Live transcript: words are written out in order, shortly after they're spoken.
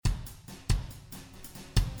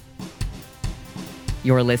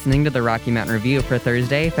You're listening to the Rocky Mountain Review for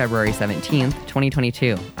Thursday, February 17th,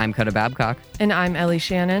 2022. I'm Coda Babcock. And I'm Ellie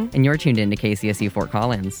Shannon. And you're tuned in to KCSU Fort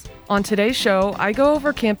Collins. On today's show, I go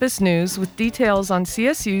over campus news with details on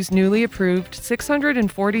CSU's newly approved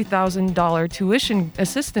 $640,000 tuition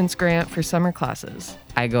assistance grant for summer classes.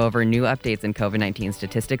 I go over new updates in COVID-19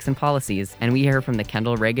 statistics and policies, and we hear from the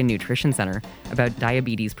Kendall Reagan Nutrition Center about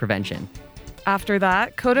diabetes prevention. After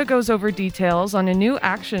that, Coda goes over details on a new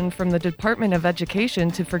action from the Department of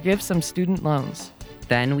Education to forgive some student loans.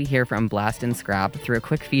 Then we hear from Blast and Scrap through a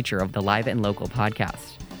quick feature of the Live and Local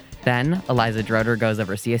podcast. Then Eliza Droder goes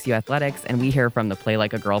over CSU athletics, and we hear from the Play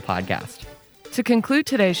Like a Girl podcast. To conclude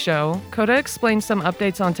today's show, Coda explains some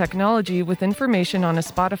updates on technology with information on a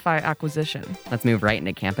Spotify acquisition. Let's move right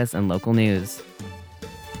into campus and local news.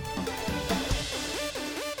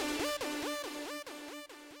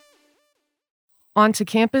 On to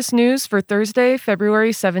campus news for Thursday,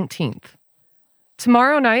 February 17th.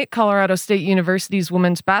 Tomorrow night, Colorado State University's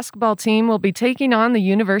women's basketball team will be taking on the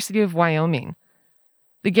University of Wyoming.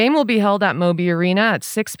 The game will be held at Moby Arena at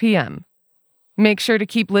 6 p.m. Make sure to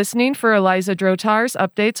keep listening for Eliza Drotar's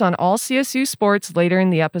updates on all CSU sports later in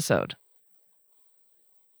the episode.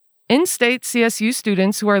 In-state CSU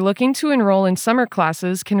students who are looking to enroll in summer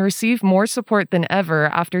classes can receive more support than ever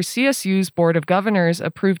after CSU's Board of Governors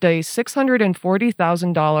approved a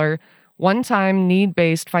 $640,000 one-time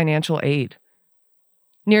need-based financial aid.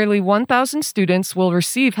 Nearly 1,000 students will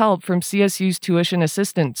receive help from CSU's tuition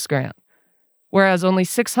assistance grant, whereas only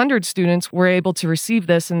 600 students were able to receive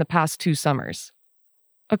this in the past 2 summers.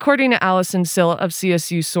 According to Allison Sill of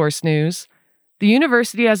CSU Source News, the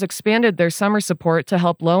university has expanded their summer support to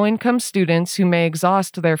help low-income students who may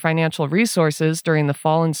exhaust their financial resources during the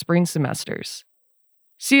fall and spring semesters.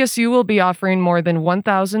 CSU will be offering more than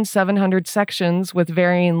 1,700 sections with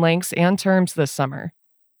varying lengths and terms this summer.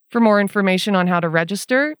 For more information on how to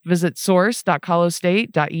register, visit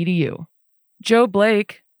source.colostate.edu. Joe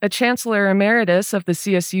Blake, a chancellor emeritus of the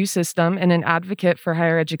CSU system and an advocate for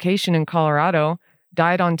higher education in Colorado,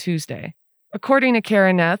 died on Tuesday. According to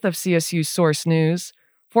Kara Neth of CSU Source News,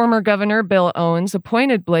 former Governor Bill Owens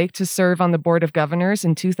appointed Blake to serve on the Board of Governors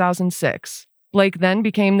in 2006. Blake then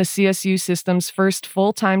became the CSU system's first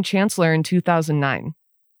full-time chancellor in 2009.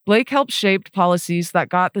 Blake helped shape policies that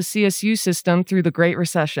got the CSU system through the Great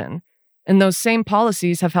Recession, and those same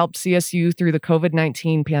policies have helped CSU through the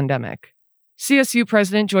COVID-19 pandemic. CSU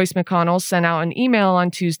President Joyce McConnell sent out an email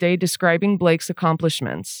on Tuesday describing Blake's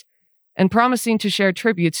accomplishments and promising to share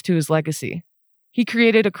tributes to his legacy. He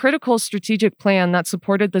created a critical strategic plan that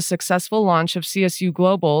supported the successful launch of CSU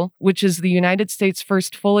Global, which is the United States'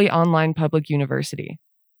 first fully online public university.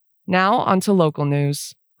 Now, on to local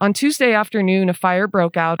news. On Tuesday afternoon, a fire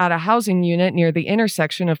broke out at a housing unit near the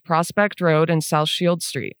intersection of Prospect Road and South Shield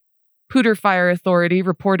Street. Poudre Fire Authority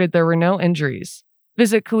reported there were no injuries.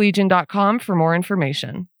 Visit collegian.com for more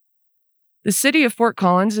information. The city of Fort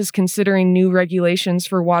Collins is considering new regulations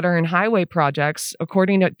for water and highway projects,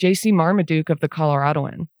 according to J.C. Marmaduke of the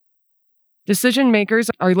Coloradoan. Decision makers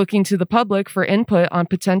are looking to the public for input on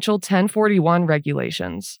potential 1041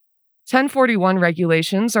 regulations. 1041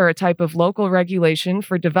 regulations are a type of local regulation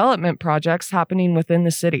for development projects happening within the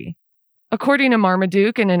city. According to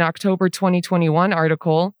Marmaduke in an October 2021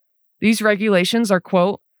 article, these regulations are,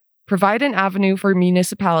 quote, provide an avenue for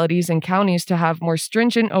municipalities and counties to have more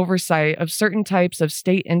stringent oversight of certain types of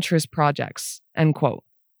state interest projects, end quote.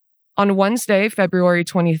 On Wednesday, February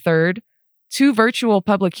 23rd, 2 virtual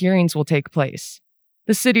public hearings will take place.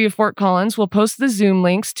 The City of Fort Collins will post the Zoom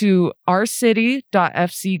links to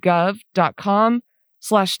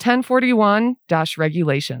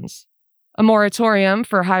ourcity.fcgov.com/1041-regulations. A moratorium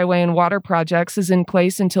for highway and water projects is in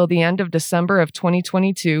place until the end of December of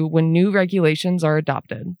 2022 when new regulations are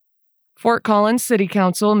adopted. Fort Collins City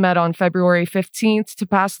Council met on February 15th to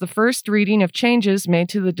pass the first reading of changes made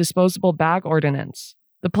to the disposable bag ordinance.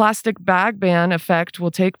 The plastic bag ban effect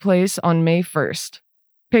will take place on May 1st.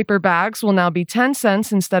 Paper bags will now be 10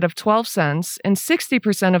 cents instead of 12 cents, and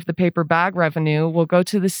 60% of the paper bag revenue will go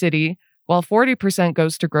to the city, while 40%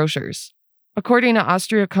 goes to grocers. According to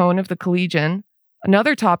Austria Cohn of the Collegian,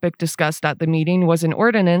 another topic discussed at the meeting was an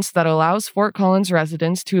ordinance that allows Fort Collins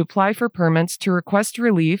residents to apply for permits to request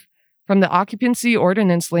relief from the Occupancy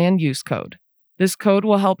Ordinance Land Use Code. This code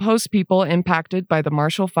will help host people impacted by the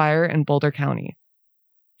Marshall Fire in Boulder County.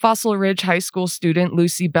 Fossil Ridge High School student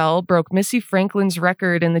Lucy Bell broke Missy Franklin's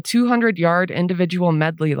record in the 200-yard individual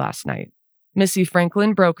medley last night. Missy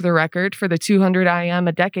Franklin broke the record for the 200 IM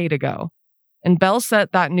a decade ago, and Bell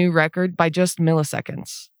set that new record by just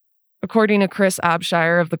milliseconds. According to Chris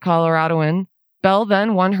Abshire of the Coloradoan, Bell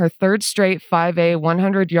then won her third straight 5A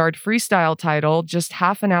 100-yard freestyle title just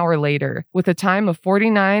half an hour later, with a time of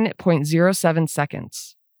 49.07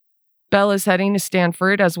 seconds. Bell is heading to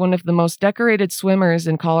Stanford as one of the most decorated swimmers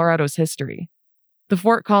in Colorado's history. The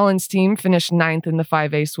Fort Collins team finished 9th in the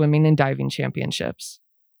 5A swimming and diving championships.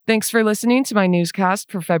 Thanks for listening to my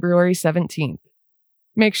newscast for February 17th.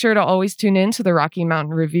 Make sure to always tune in to the Rocky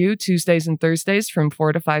Mountain Review Tuesdays and Thursdays from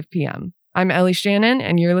 4 to 5 p.m. I'm Ellie Shannon,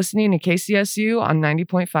 and you're listening to KCSU on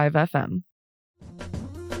 90.5 FM.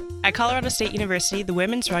 At Colorado State University, the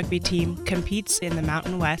women's rugby team competes in the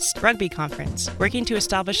Mountain West Rugby Conference, working to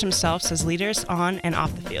establish themselves as leaders on and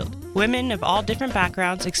off the field. Women of all different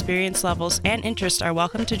backgrounds, experience levels, and interests are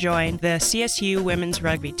welcome to join the CSU women's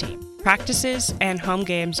rugby team. Practices and home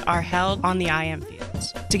games are held on the IM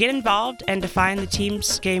fields. To get involved and to find the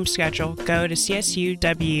team's game schedule, go to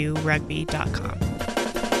csuwrugby.com.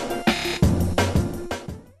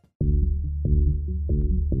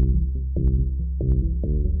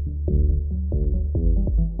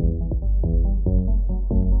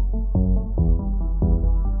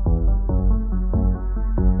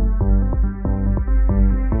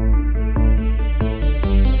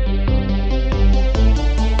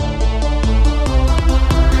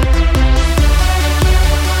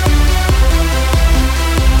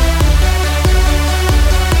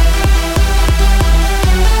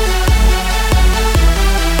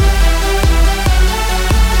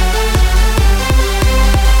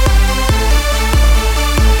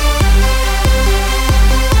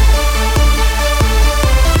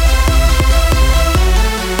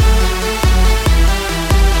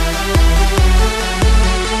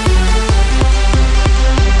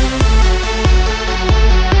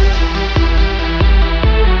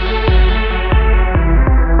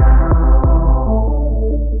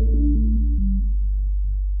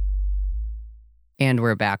 And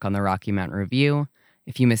we're back on the Rocky Mountain Review.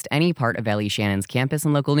 If you missed any part of Ellie Shannon's campus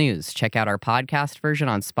and local news, check out our podcast version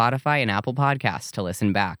on Spotify and Apple Podcasts to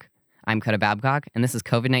listen back. I'm Coda Babcock, and this is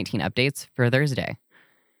COVID-19 updates for Thursday.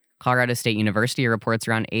 Colorado State University reports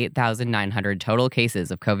around 8,900 total cases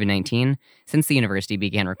of COVID-19 since the university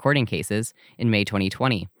began recording cases in May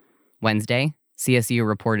 2020. Wednesday, CSU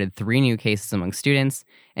reported 3 new cases among students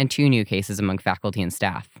and 2 new cases among faculty and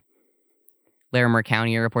staff. Larimer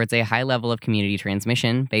County reports a high level of community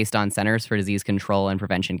transmission based on Centers for Disease Control and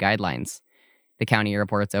Prevention guidelines. The county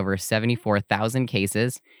reports over 74,000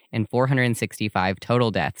 cases and 465 total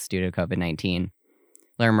deaths due to COVID-19.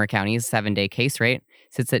 Larimer County's 7-day case rate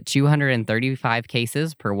sits at 235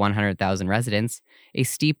 cases per 100,000 residents, a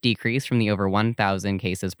steep decrease from the over 1,000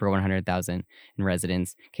 cases per 100,000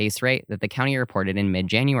 residents case rate that the county reported in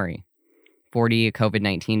mid-January. 40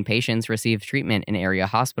 COVID-19 patients received treatment in area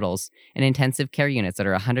hospitals and intensive care units that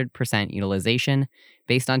are 100% utilization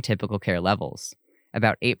based on typical care levels.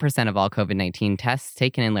 About 8% of all COVID-19 tests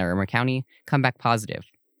taken in Larimer County come back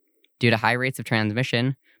positive. Due to high rates of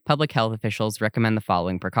transmission, public health officials recommend the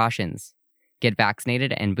following precautions. Get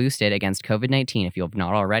vaccinated and boosted against COVID-19 if you have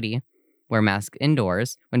not already. Wear masks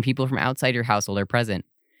indoors when people from outside your household are present.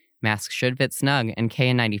 Masks should fit snug, and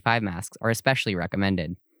KN95 masks are especially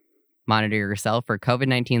recommended. Monitor yourself for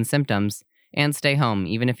COVID-19 symptoms, and stay home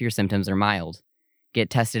even if your symptoms are mild. Get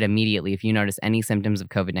tested immediately if you notice any symptoms of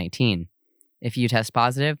COVID-19. If you test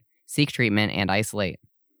positive, seek treatment and isolate.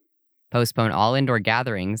 Postpone all indoor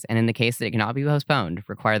gatherings, and in the case that it cannot be postponed,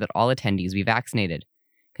 require that all attendees be vaccinated.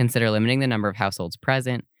 Consider limiting the number of households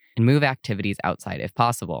present, and move activities outside if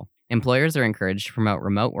possible. Employers are encouraged to promote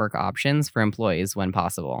remote work options for employees when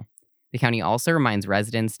possible. The county also reminds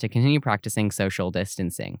residents to continue practicing social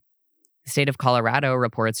distancing. The state of Colorado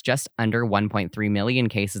reports just under 1.3 million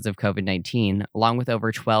cases of COVID-19, along with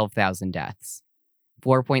over 12,000 deaths.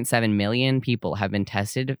 4.7 million people have been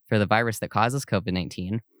tested for the virus that causes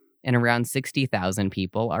COVID-19, and around 60,000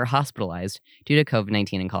 people are hospitalized due to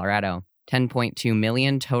COVID-19 in Colorado. 10.2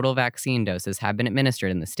 million total vaccine doses have been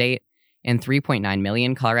administered in the state, and 3.9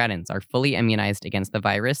 million Coloradans are fully immunized against the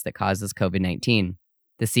virus that causes COVID-19.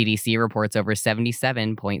 The CDC reports over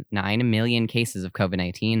 77.9 million cases of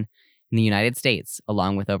COVID-19 in the United States,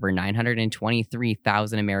 along with over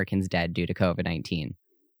 923,000 Americans dead due to COVID-19.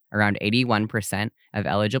 Around 81% of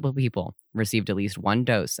eligible people received at least one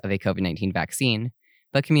dose of a COVID-19 vaccine,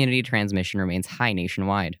 but community transmission remains high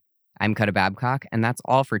nationwide. I'm Coda Babcock, and that's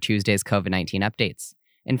all for Tuesday's COVID-19 updates.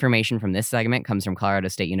 Information from this segment comes from Colorado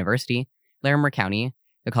State University, Larimer County,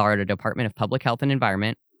 the Colorado Department of Public Health and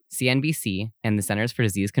Environment, CNBC, and the Centers for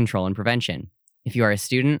Disease Control and Prevention. If you are a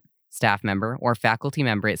student, staff member, or faculty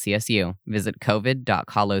member at CSU, visit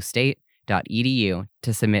covid.colostate.edu csu.edu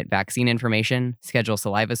to submit vaccine information, schedule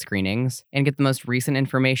saliva screenings, and get the most recent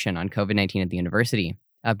information on COVID-19 at the university.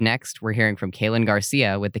 Up next, we're hearing from Kaylin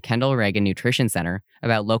Garcia with the Kendall Reagan Nutrition Center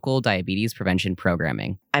about local diabetes prevention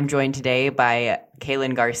programming. I'm joined today by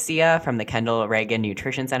Kaylin Garcia from the Kendall Reagan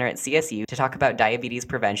Nutrition Center at CSU to talk about diabetes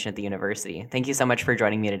prevention at the university. Thank you so much for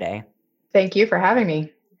joining me today. Thank you for having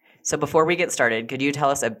me. So before we get started, could you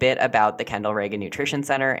tell us a bit about the Kendall Reagan Nutrition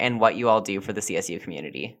Center and what you all do for the CSU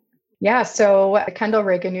community? Yeah, so Kendall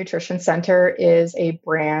Reagan Nutrition Center is a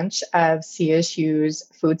branch of CSU's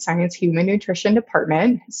Food Science Human Nutrition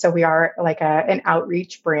Department. So we are like an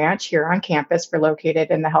outreach branch here on campus. We're located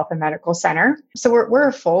in the Health and Medical Center. So we're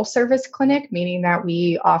a full service clinic, meaning that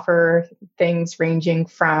we offer things ranging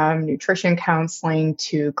from nutrition counseling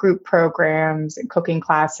to group programs and cooking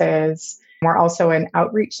classes. We're also an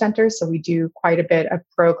outreach center, so we do quite a bit of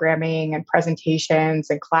programming and presentations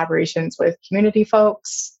and collaborations with community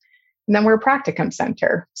folks. And then we're a practicum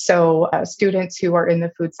center. So students who are in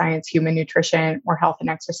the food science, human nutrition, or health and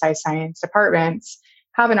exercise science departments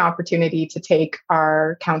have an opportunity to take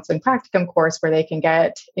our counseling practicum course where they can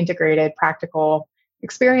get integrated practical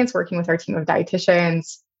experience working with our team of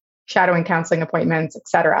dietitians, shadowing counseling appointments, et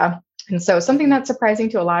cetera. And so something that's surprising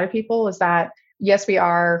to a lot of people is that yes, we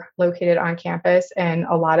are located on campus, and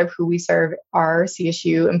a lot of who we serve are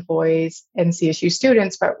CSU employees and CSU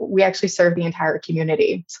students, but we actually serve the entire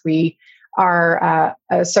community. So we are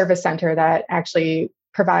a service center that actually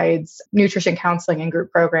provides nutrition counseling and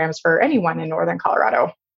group programs for anyone in Northern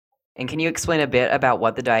Colorado. And can you explain a bit about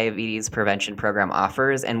what the diabetes prevention program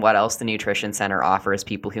offers and what else the Nutrition Center offers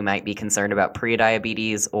people who might be concerned about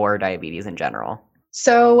prediabetes or diabetes in general?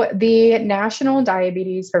 So the National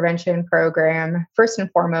Diabetes Prevention Program, first and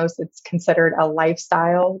foremost, it's considered a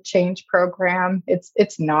lifestyle change program.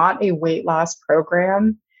 It's not a weight loss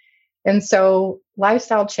program. And so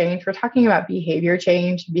lifestyle change, we're talking about behavior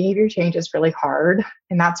change. Behavior change is really hard.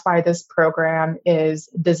 And that's why this program is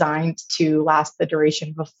designed to last the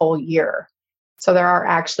duration of a full year. So there are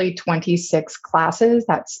actually 26 classes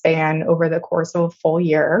that span over the course of a full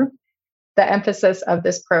year. The emphasis of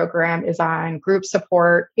this program is on group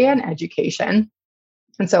support and education.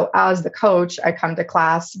 And so as the coach, I come to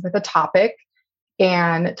class with a topic,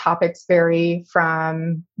 and topics vary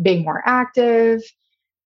from being more active,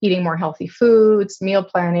 eating more healthy foods, meal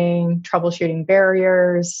planning, troubleshooting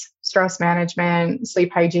barriers, stress management,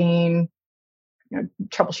 sleep hygiene,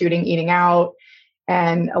 troubleshooting eating out.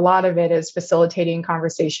 And a lot of it is facilitating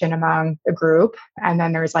conversation among the group. And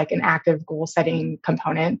then there's like an active goal setting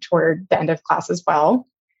component toward the end of class as well.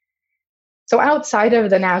 So outside of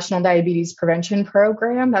the National Diabetes Prevention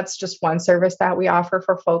Program, that's just one service that we offer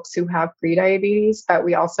for folks who have prediabetes, but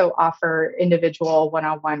we also offer individual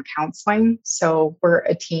one-on-one counseling. So we're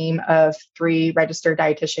a team of 3 registered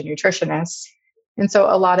dietitian nutritionists. And so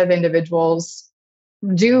a lot of individuals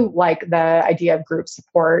do like the idea of group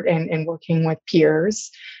support and working with peers.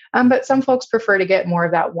 But some folks prefer to get more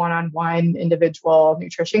of that one-on-one individual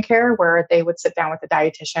nutrition care where they would sit down with a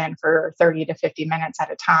dietitian for 30 to 50 minutes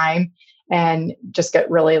at a time and just get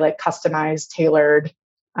really like customized, tailored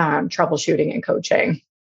troubleshooting and coaching.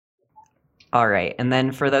 All right. And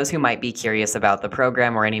then for those who might be curious about the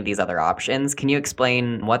program or any of these other options, can you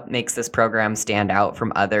explain what makes this program stand out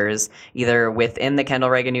from others, either within the Kendall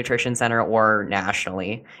Reagan Nutrition Center or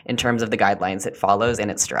nationally, in terms of the guidelines it follows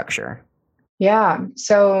and its structure? Yeah.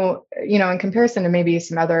 So, in comparison to maybe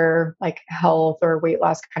some other like health or weight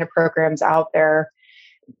loss kind of programs out there,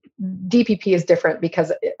 DPP is different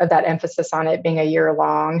because of that emphasis on it being a year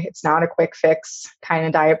long. It's not a quick fix kind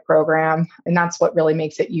of diet program. And that's what really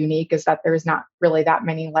makes it unique, is that there's not really that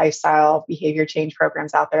many lifestyle behavior change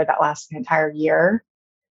programs out there that last an entire year.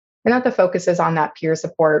 And that the focus is on that peer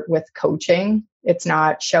support with coaching. It's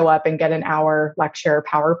not show up and get an hour lecture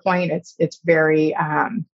PowerPoint. It's very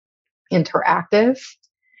interactive.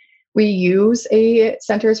 We use a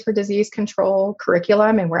Centers for Disease Control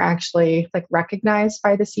curriculum, and we're actually recognized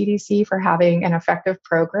by the CDC for having an effective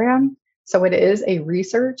program. So it is a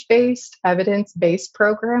research-based, evidence-based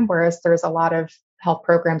program, whereas there's a lot of health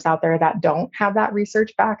programs out there that don't have that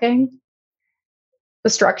research backing. The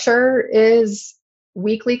structure is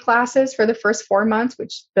weekly classes for the first 4 months,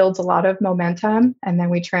 which builds a lot of momentum. And then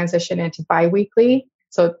we transition into biweekly.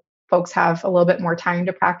 So folks have a little bit more time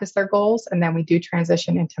to practice their goals. And then we do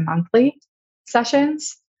transition into monthly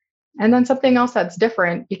sessions. And then something else that's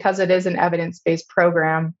different, because it is an evidence-based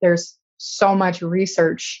program, there's so much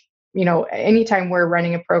research. Anytime we're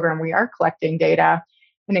running a program, we are collecting data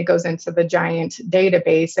and it goes into the giant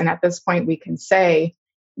database. And at this point, we can say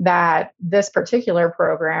that this particular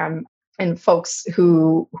program And folks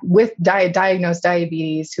who with diagnosed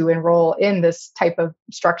diabetes who enroll in this type of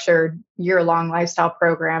structured year-long lifestyle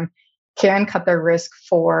program can cut their risk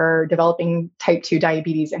for developing type 2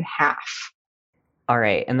 diabetes in half. All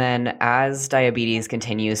right. And then as diabetes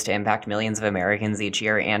continues to impact millions of Americans each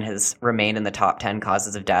year and has remained in the top 10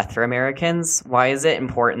 causes of death for Americans, why is it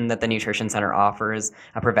important that the Nutrition Center offers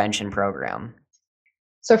a prevention program?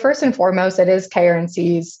 So first and foremost, it is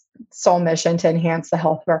KRNC's sole mission to enhance the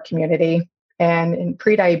health of our community. And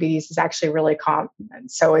prediabetes is actually really common.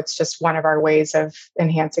 So it's just one of our ways of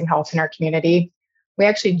enhancing health in our community. We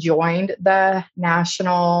actually joined the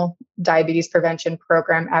National Diabetes Prevention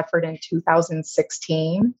Program effort in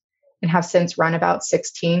 2016 and have since run about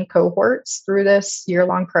 16 cohorts through this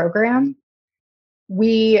year-long program.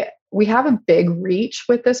 We have a big reach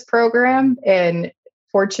with this program, and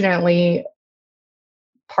fortunately,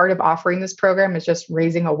 part of offering this program is just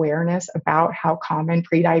raising awareness about how common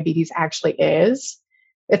prediabetes actually is.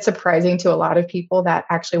 It's surprising to a lot of people that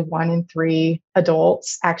actually 1 in 3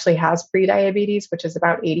 adults actually has prediabetes, which is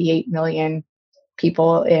about 88 million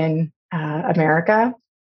people in America.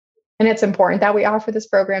 And it's important that we offer this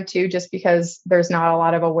program too, just because there's not a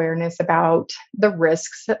lot of awareness about the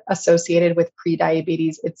risks associated with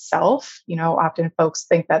prediabetes itself. Often folks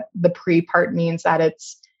think that the pre part means that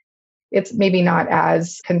it's maybe not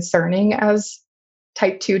as concerning as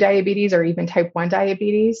type 2 diabetes or even type 1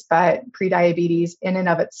 diabetes, but prediabetes in and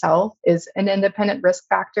of itself is an independent risk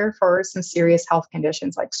factor for some serious health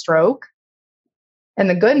conditions like stroke. And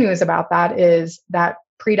the good news about that is that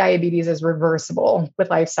prediabetes is reversible with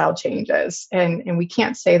lifestyle changes. And we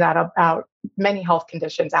can't say that about many health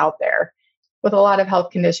conditions out there. With a lot of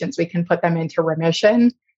health conditions, we can put them into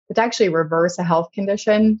remission. But to actually reverse a health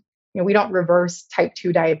condition, we don't reverse type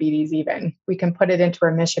 2 diabetes even. We can put it into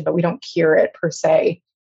remission, but we don't cure it per se.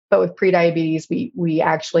 But with prediabetes, we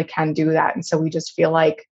actually can do that. And so we just feel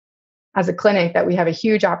like as a clinic that we have a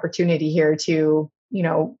huge opportunity here to,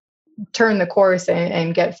 turn the course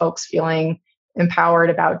and get folks feeling empowered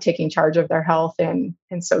about taking charge of their health. And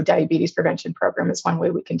so diabetes prevention program is one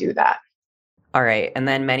way we can do that. All right. And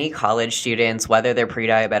then many college students, whether they're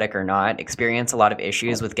pre-diabetic or not, experience a lot of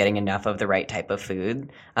issues with getting enough of the right type of food,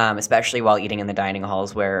 especially while eating in the dining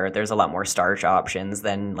halls where there's a lot more starch options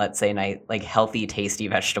than, let's say, like healthy, tasty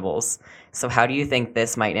vegetables. So how do you think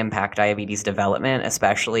this might impact diabetes development,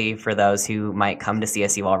 especially for those who might come to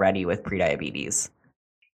CSU already with prediabetes?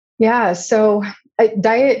 Yeah, so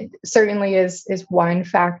diet certainly is one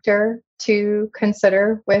factor to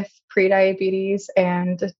consider with prediabetes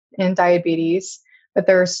and in diabetes, but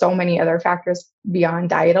there are so many other factors beyond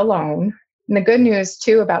diet alone. And the good news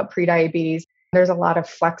too about prediabetes, there's a lot of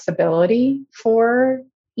flexibility for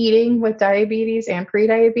eating with diabetes and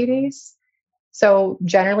prediabetes. So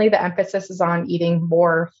generally the emphasis is on eating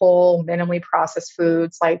more whole, minimally processed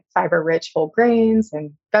foods like fiber-rich whole grains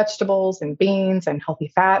and vegetables and beans and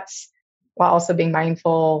healthy fats, while also being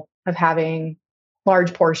mindful of having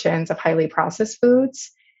large portions of highly processed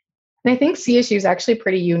foods. And I think CSU is actually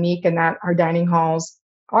pretty unique in that our dining halls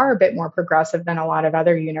are a bit more progressive than a lot of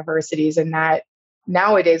other universities, in that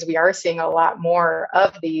nowadays we are seeing a lot more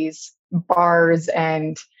of these bars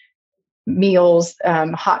and meals,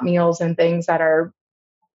 hot meals and things that are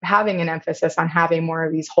having an emphasis on having more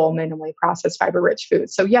of these whole, minimally processed, fiber-rich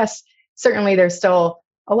foods. So yes, certainly there's still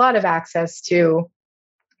a lot of access to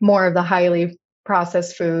more of the highly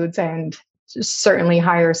processed foods and certainly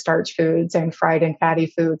higher starch foods and fried and fatty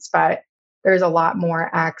foods, but there's a lot more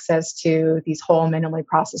access to these whole, minimally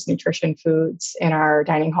processed nutrition foods in our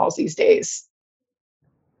dining halls these days.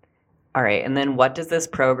 All right. And then what does this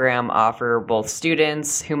program offer both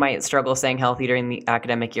students who might struggle staying healthy during the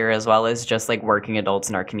academic year, as well as just like working adults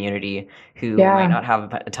in our community who might not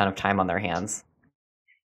have a ton of time on their hands?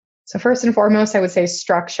 So first and foremost, I would say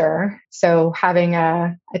structure. So having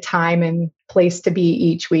a time and place to be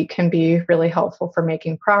each week can be really helpful for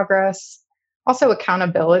making progress. Also,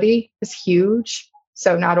 accountability is huge.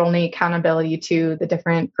 So not only accountability to the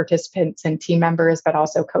different participants and team members, but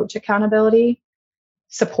also coach accountability.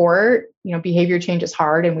 Support, behavior change is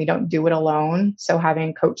hard and we don't do it alone. So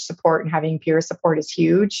having coach support and having peer support is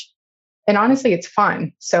huge. And honestly, it's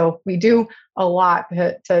fun. So we do a lot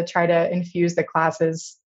to try to infuse the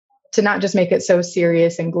classes to not just make it so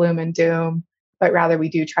serious and gloom and doom, but rather we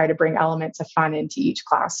do try to bring elements of fun into each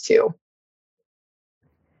class too.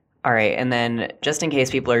 All right. And then just in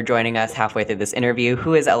case people are joining us halfway through this interview,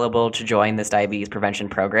 who is eligible to join this diabetes prevention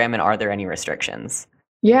program, and are there any restrictions?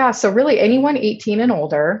 Yeah, so really anyone 18 and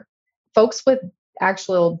older, folks with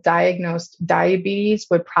actual diagnosed diabetes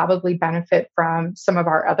would probably benefit from some of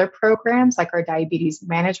our other programs, like our diabetes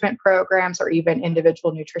management programs or even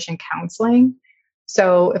individual nutrition counseling.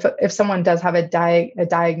 So if someone does have a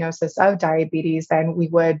diagnosis of diabetes, then we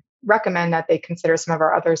would recommend that they consider some of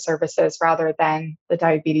our other services rather than the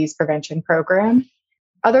diabetes prevention program.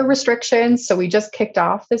 Other restrictions. So we just kicked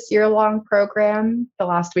off this year-long program the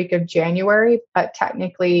last week of January, but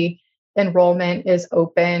technically enrollment is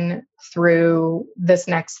open through this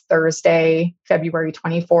next Thursday, February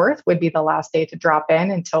 24th would be the last day to drop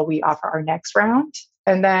in until we offer our next round.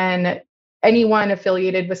 And then anyone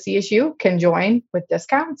affiliated with CSU can join with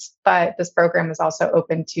discounts, but this program is also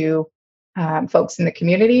open to folks in the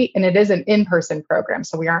community, and it is an in-person program.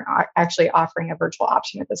 So we aren't actually offering a virtual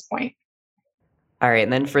option at this point. All right.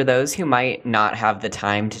 And then for those who might not have the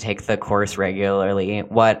time to take the course regularly,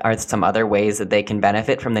 what are some other ways that they can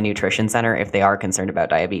benefit from the Nutrition Center if they are concerned about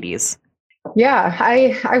diabetes? Yeah,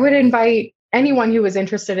 I would invite anyone who is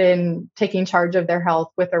interested in taking charge of their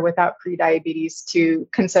health with or without prediabetes to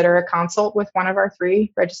consider a consult with one of our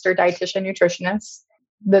 3 registered dietitian nutritionists.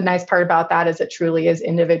 The nice part about that is it truly is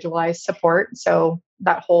individualized support. So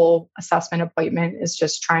that whole assessment appointment is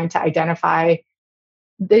just trying to identify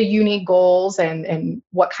the unique goals and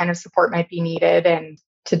what kind of support might be needed and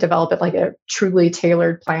to develop it like a truly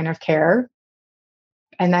tailored plan of care.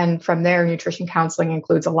 And then from there, nutrition counseling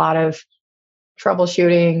includes a lot of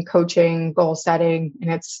troubleshooting, coaching, goal setting,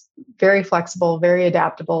 and it's very flexible, very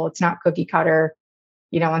adaptable. It's not cookie cutter.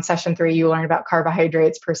 In session 3, you learn about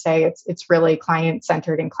carbohydrates per se. It's really client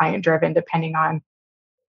centered and client driven, depending on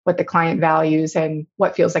what the client values and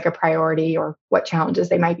what feels like a priority or what challenges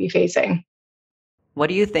they might be facing. What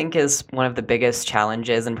do you think is one of the biggest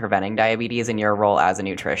challenges in preventing diabetes in your role as a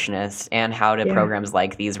nutritionist, and how do programs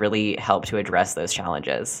like these really help to address those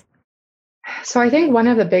challenges? So I think one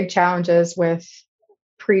of the big challenges with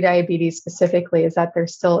prediabetes specifically is that there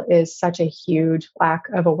still is such a huge lack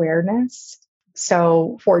of awareness.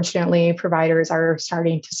 So fortunately, providers are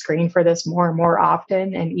starting to screen for this more and more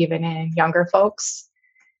often, and even in younger folks.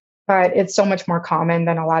 But it's so much more common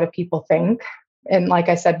than a lot of people think. And like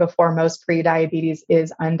I said before, most prediabetes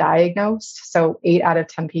is undiagnosed. So 8 out of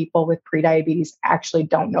 10 people with prediabetes actually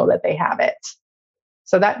don't know that they have it.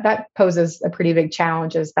 So that poses a pretty big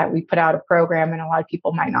challenge, is that we put out a program and a lot of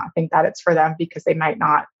people might not think that it's for them because they might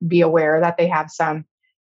not be aware that they have some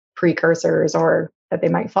precursors or that they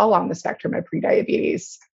might fall on the spectrum of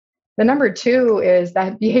prediabetes. The number 2 is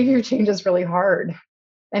that behavior change is really hard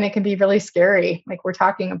and it can be really scary. Like we're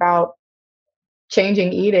talking about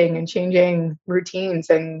changing eating and changing routines,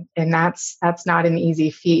 and that's not an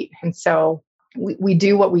easy feat. And so we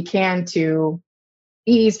do what we can to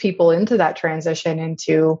ease people into that transition and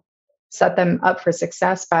to set them up for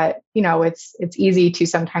success. But it's easy to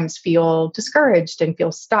sometimes feel discouraged and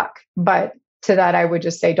feel stuck. But to that, I would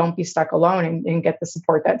just say, don't be stuck alone and get the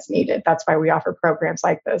support that's needed. That's why we offer programs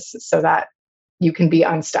like this, so that you can be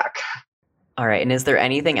unstuck. All right. And is there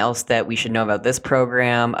anything else that we should know about this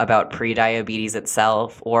program, about prediabetes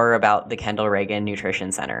itself, or about the Kendall Reagan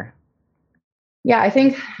Nutrition Center? Yeah, I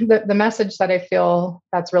think the message that I feel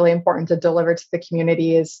that's really important to deliver to the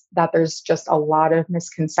community is that there's just a lot of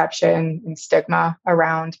misconception and stigma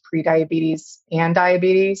around prediabetes and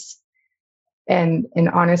diabetes. And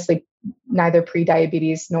honestly, neither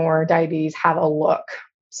prediabetes nor diabetes have a look.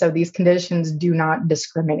 So these conditions do not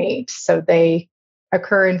discriminate. So they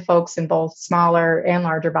occur in folks in both smaller and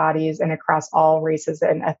larger bodies and across all races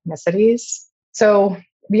and ethnicities. So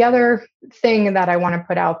the other thing that I want to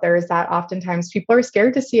put out there is that oftentimes people are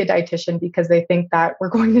scared to see a dietitian because they think that we're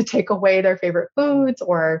going to take away their favorite foods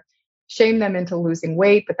or shame them into losing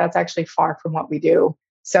weight, but that's actually far from what we do.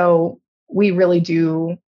 So we really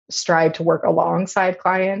do strive to work alongside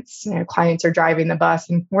clients. Clients are driving the bus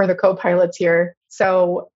and we're the co-pilots here.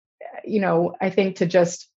 So, I think to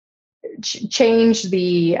just change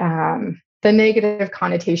the negative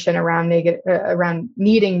connotation around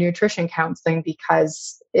needing nutrition counseling,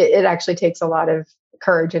 because it actually takes a lot of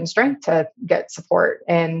courage and strength to get support.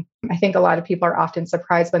 And I think a lot of people are often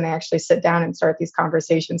surprised when they actually sit down and start these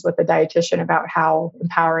conversations with a dietitian about how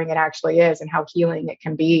empowering it actually is and how healing it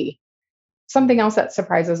can be. Something else that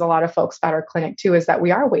surprises a lot of folks about our clinic too is that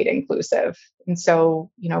we are weight inclusive. And so,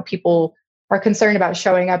 people are concerned about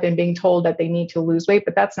showing up and being told that they need to lose weight,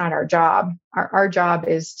 but that's not our job. Our job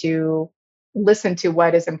is to listen to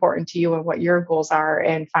what is important to you and what your goals are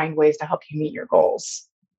and find ways to help you meet your goals.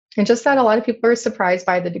 And just that a lot of people are surprised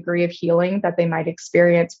by the degree of healing that they might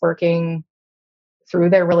experience working through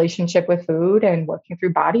their relationship with food and working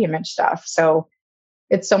through body image stuff. So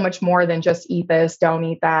it's so much more than just eat this, don't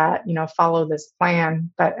eat that, follow this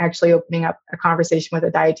plan, but actually opening up a conversation with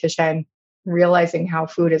a dietitian, realizing how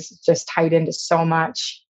food is just tied into so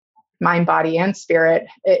much mind, body, and spirit.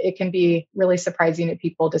 It can be really surprising to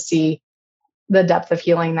people to see the depth of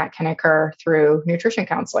healing that can occur through nutrition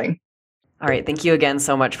counseling. All right. Thank you again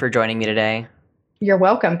so much for joining me today. You're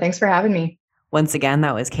welcome. Thanks for having me. Once again,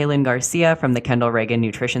 that was Kaylin Garcia from the Kendall Reagan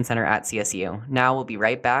Nutrition Center at CSU. Now we'll be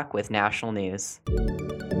right back with national news.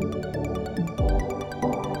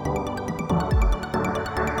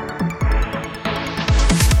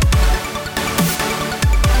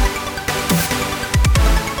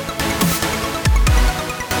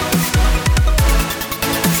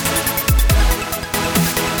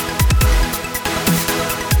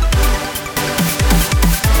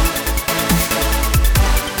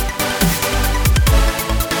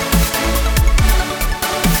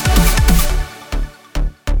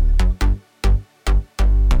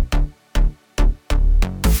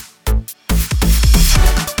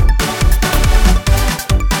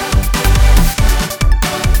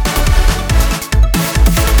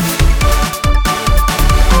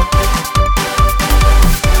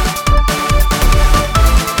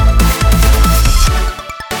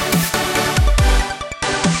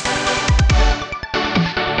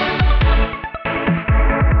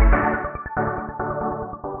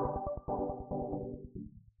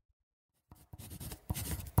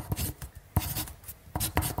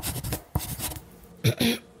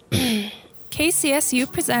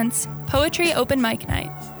 KCSU presents Poetry Open Mic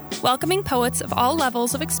Night, welcoming poets of all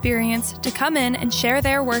levels of experience to come in and share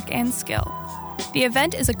their work and skill. The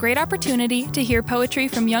event is a great opportunity to hear poetry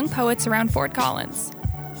from young poets around Fort Collins.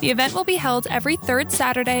 The event will be held every third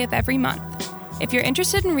Saturday of every month. If you're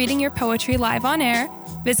interested in reading your poetry live on air,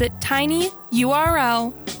 visit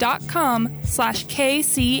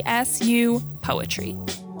tinyurl.com/KCSU poetry.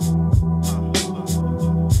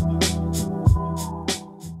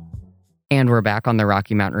 And we're back on the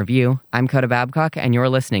Rocky Mountain Review. I'm Coda Babcock, and you're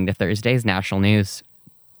listening to Thursday's National News.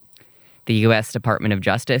 The U.S. Department of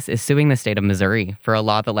Justice is suing the state of Missouri for a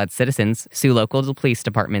law that lets citizens sue local police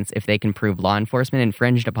departments if they can prove law enforcement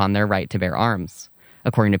infringed upon their right to bear arms.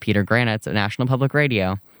 According to Peter Granitz of National Public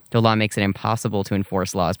Radio, the law makes it impossible to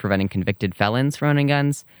enforce laws preventing convicted felons from owning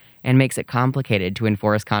guns and makes it complicated to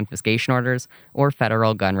enforce confiscation orders or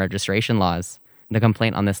federal gun registration laws. The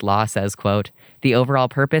complaint on this law says, quote, "The overall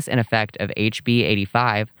purpose and effect of HB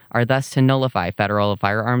 85 are thus to nullify federal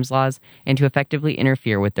firearms laws and to effectively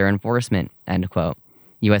interfere with their enforcement," end quote.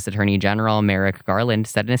 U.S. Attorney General Merrick Garland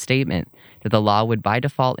said in a statement that the law would by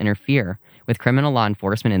default interfere with criminal law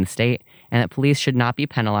enforcement in the state and that police should not be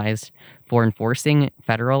penalized for enforcing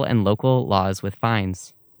federal and local laws with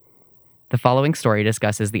fines. The following story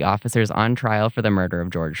discusses the officers on trial for the murder of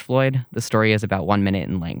George Floyd. The story is about 1 minute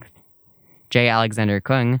in length. J. Alexander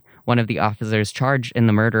Kueng, one of the officers charged in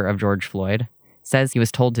the murder of George Floyd, says he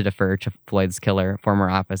was told to defer to Floyd's killer, former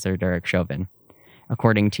officer Derek Chauvin.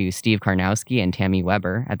 According to Steve Karnowski and Tammy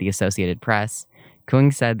Weber at the Associated Press,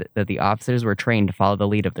 Kueng said that the officers were trained to follow the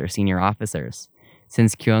lead of their senior officers.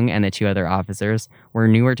 Since Kueng and the two other officers were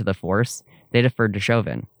newer to the force, they deferred to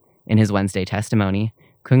Chauvin. In his Wednesday testimony,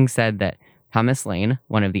 Kueng said that Thomas Lane,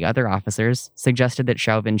 one of the other officers, suggested that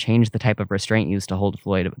Chauvin change the type of restraint used to hold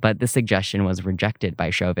Floyd, but the suggestion was rejected by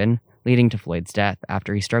Chauvin, leading to Floyd's death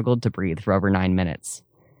after he struggled to breathe for over 9 minutes.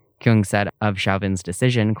 Kueng said of Chauvin's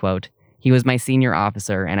decision, quote, "He was my senior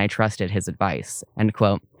officer and I trusted his advice," end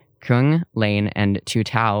quote. Kueng, Lane, and Tu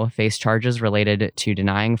Tao faced charges related to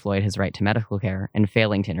denying Floyd his right to medical care and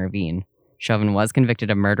failing to intervene. Chauvin was convicted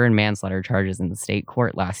of murder and manslaughter charges in the state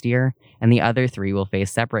court last year, and the other three will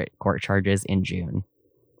face separate court charges in June.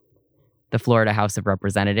 The Florida House of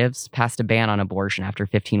Representatives passed a ban on abortion after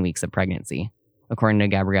 15 weeks of pregnancy. According to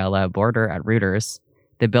Gabriela Border at Reuters,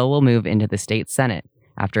 the bill will move into the state Senate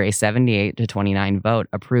after a 78-29 vote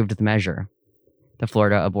approved the measure. The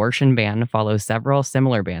Florida abortion ban follows several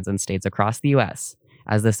similar bans in states across the U.S.,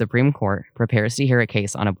 as the Supreme Court prepares to hear a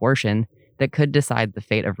case on abortion that could decide the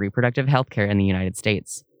fate of reproductive health care in the United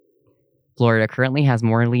States. Florida currently has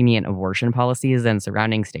more lenient abortion policies than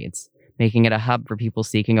surrounding states, making it a hub for people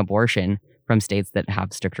seeking abortion from states that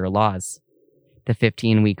have stricter laws. The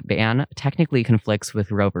 15-week ban technically conflicts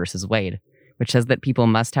with Roe v. Wade, which says that people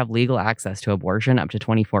must have legal access to abortion up to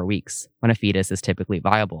 24 weeks, when a fetus is typically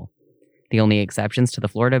viable. The only exceptions to the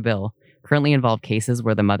Florida bill currently involve cases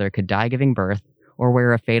where the mother could die giving birth or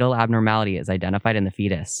where a fatal abnormality is identified in the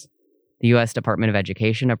fetus. The U.S. Department of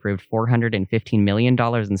Education approved $415 million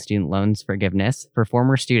in student loans forgiveness for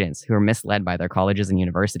former students who were misled by their colleges and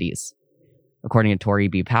universities. According to Tori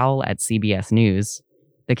B. Powell at CBS News,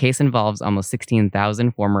 The case involves almost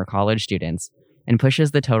 16,000 former college students and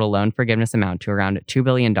pushes the total loan forgiveness amount to around $2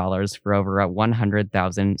 billion for over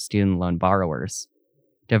 100,000 student loan borrowers.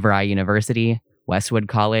 DeVry University, Westwood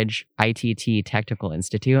College, ITT Technical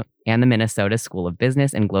Institute, and the Minnesota School of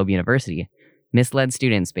Business and Globe University misled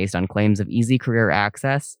students based on claims of easy career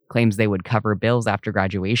access, claims they would cover bills after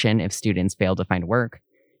graduation if students failed to find work,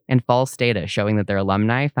 and false data showing that their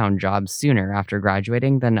alumni found jobs sooner after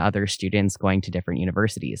graduating than other students going to different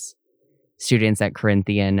universities. Students at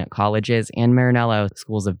Corinthian colleges and Maranello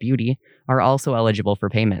schools of beauty are also eligible for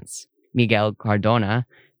payments. Miguel Cardona,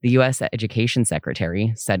 the U.S. Education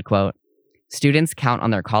Secretary, said, quote, "Students count on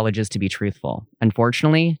their colleges to be truthful.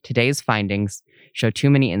 Unfortunately, today's findings show too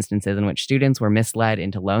many instances in which students were misled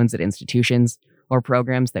into loans at institutions or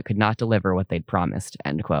programs that could not deliver what they'd promised,"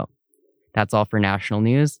 end quote. That's all for national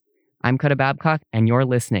news. I'm Coda Babcock, and you're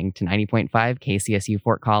listening to 90.5 KCSU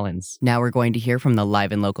Fort Collins. Now we're going to hear from the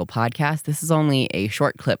Live and Local podcast. This is only a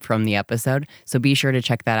short clip from the episode, so be sure to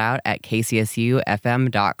check that out at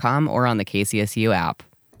kcsufm.com or on the KCSU app.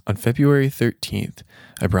 On February 13th,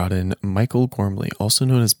 I brought in Michael Gormley, also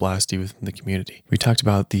known as Blasty within the community. We talked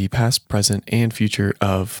about the past, present, and future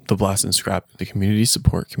of the Blast and Scrap, the community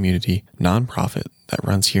support community nonprofit that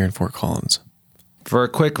runs here in Fort Collins. For a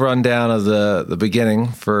quick rundown of the beginning,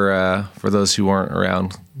 for those who weren't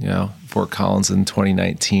around, Fort Collins in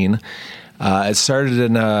 2019, it started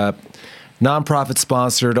in a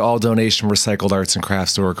nonprofit-sponsored, all-donation recycled arts and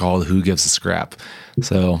crafts store called Who Gives a Scrap.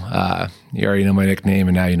 So you already know my nickname,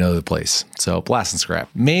 and now you know the place. So Blast and Scrap.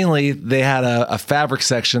 Mainly, they had a fabric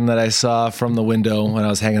section that I saw from the window when I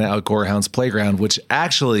was hanging out at Gorehound's Playground, which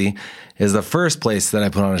actually is the first place that I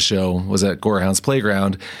put on a show, was at Gorehound's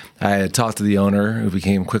Playground. I had talked to the owner, who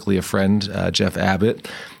became quickly a friend, Jeff Abbott,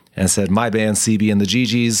 and said, my band, CB and the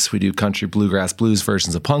GGs, we do country, bluegrass, blues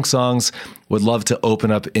versions of punk songs, would love to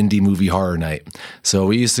open up indie movie horror night. So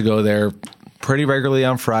we used to go there pretty regularly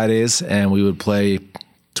on Fridays, and we would play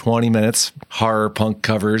 20 minutes horror punk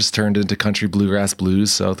covers turned into country, bluegrass,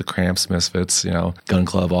 blues. So the Cramps, Misfits, Gun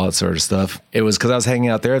Club, all that sort of stuff. It was because I was hanging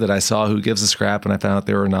out there that I saw Who Gives a Scrap, and I found out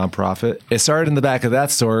they were a nonprofit. It started in the back of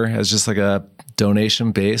that store as just like a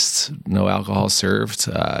donation-based, no alcohol served,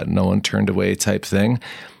 no one turned away type thing.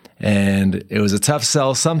 And it was a tough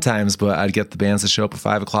sell sometimes, but I'd get the bands to show up at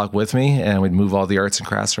 5 o'clock with me, and we'd move all the arts and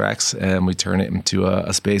crafts racks, and we'd turn it into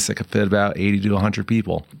a space that could fit about 80 to 100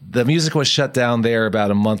 people. The music was shut down there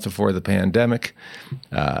about a month before the pandemic.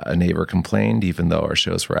 A neighbor complained, even though our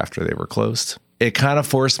shows were after they were closed. It kind of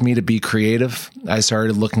forced me to be creative. I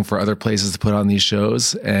started looking for other places to put on these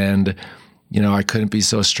shows, and I couldn't be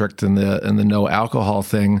so strict in the no alcohol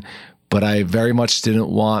thing, but I very much didn't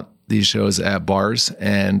want these shows at bars.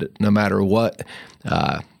 And no matter what,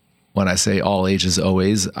 when I say all ages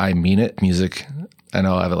always, I mean it. Music, I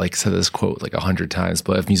know I've said this quote 100 times,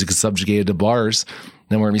 but if music is subjugated to bars,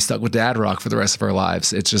 then we're gonna be stuck with dad rock for the rest of our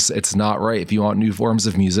lives. It's not right. If you want new forms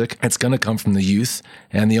of music, it's gonna come from the youth.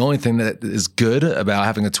 And the only thing that is good about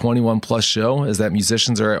having a 21 plus show is that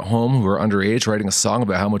musicians are at home who are underage writing a song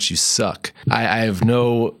about how much you suck. I have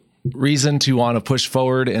no reason to want to push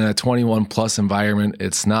forward in a 21 plus environment.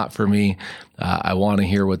 It's not for me. I want to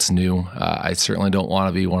hear what's new. I certainly don't want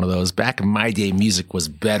to be one of those back in my day music was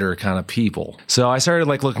better kind of people. So I started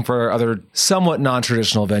looking for other somewhat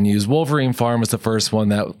non-traditional venues. Wolverine Farm was the first one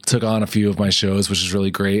that took on a few of my shows, which is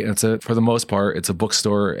really great. And for the most part, it's a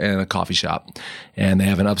bookstore and a coffee shop. And they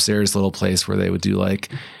have an upstairs little place where they would do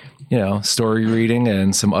story reading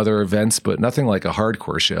and some other events, but nothing like a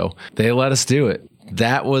hardcore show. They let us do it.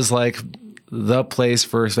 That was the place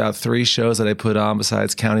for about 3 shows that I put on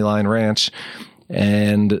besides County Line Ranch.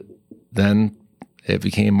 And then it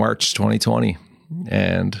became March 2020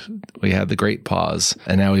 and we had the great pause.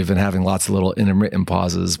 And now we've been having lots of little intermittent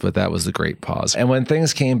pauses, but that was the great pause. And when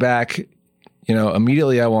things came back,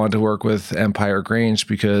 immediately I wanted to work with Empire Grange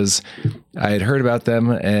because I had heard about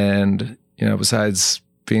them. And, besides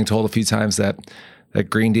being told a few times that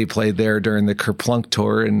Green Day played there during the Kerplunk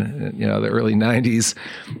tour in the early 90s.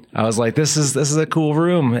 I was like, this is a cool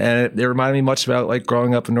room. And it reminded me much about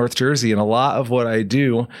growing up in North Jersey. And a lot of what I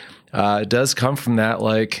do does come from that.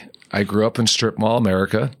 I grew up in Strip Mall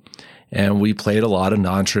America, and we played a lot of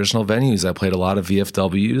non-traditional venues. I played a lot of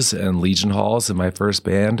VFWs and Legion Halls in my first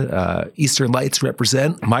band. Eastern Lights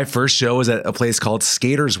represent. My first show was at a place called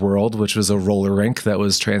Skaters World, which was a roller rink that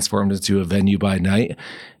was transformed into a venue by night.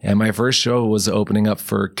 And my first show was opening up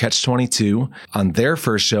for Catch-22 on their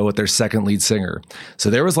first show with their second lead singer. So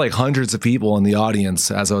there was hundreds of people in the audience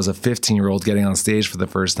as I was a 15-year-old getting on stage for the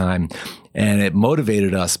first time. And it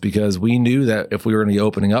motivated us because we knew that if we were going to be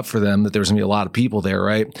opening up for them, that there was going to be a lot of people there,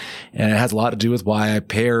 right? And it has a lot to do with why I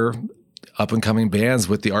pair up and coming bands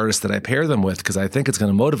with the artists that I pair them with, because I think it's going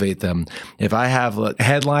to motivate them. If I have a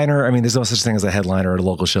headliner, I mean, there's no such thing as a headliner at a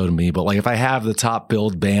local show to me, but like if I have the top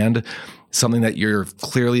billed band, something that you're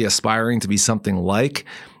clearly aspiring to be something like,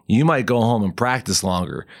 you might go home and practice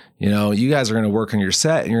longer. You know, you guys are going to work on your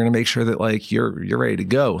set and you're going to make sure that like you're ready to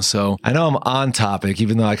go. So I know I'm on topic,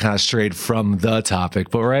 even though I kind of strayed from the topic,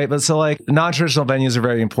 but so like non-traditional venues are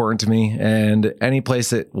very important to me, and any place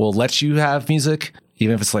that will let you have music,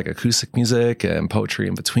 even if it's like acoustic music and poetry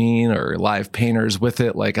in between or live painters with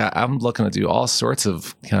it, like I'm looking to do all sorts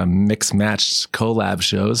of kind of mixed matched collab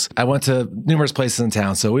shows. I went to numerous places in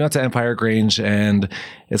town. So we went to Empire Grange, and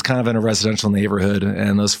it's kind of in a residential neighborhood.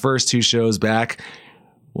 And those first 2 shows back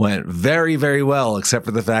went very, very well, except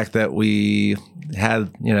for the fact that we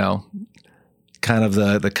had, you know, kind of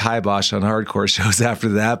the kibosh on hardcore shows after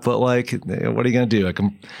that. But like, what are you going to do?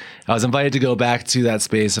 I was invited to go back to that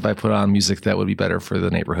space if I put on music that would be better for the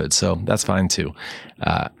neighborhood. So that's fine too.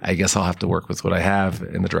 I guess I'll have to work with what I have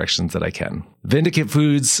in the directions that I can. Vindicate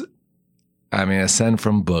Foods, I mean, ascend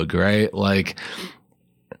from Boog, right? Like,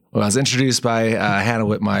 well, I was introduced by Hannah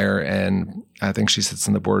Whitmire, and I think she sits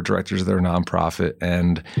on the board of directors of their nonprofit.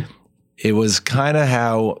 And it was kind of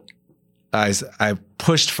how I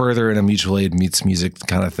pushed further in a mutual aid meets music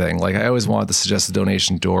kind of thing. Like I always wanted the suggested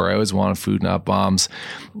donation door. I always wanted food, not bombs.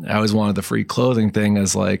 I always wanted the free clothing thing,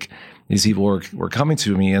 as like these people were coming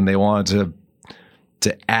to me and they wanted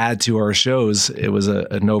to add to our shows. It was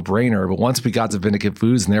a no-brainer. But once we got to Vindicate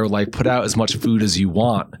Foods and they were like, put out as much food as you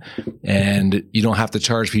want and you don't have to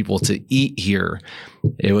charge people to eat here.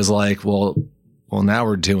 It was like, well, now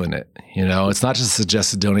we're doing it. You know, it's not just a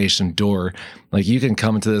suggested donation door. Like you can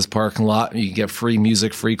come into this parking lot, you can get free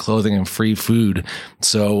music, free clothing, and free food.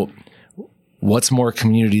 So what's more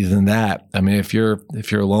community than that? I mean, if you're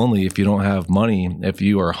lonely, if you don't have money, if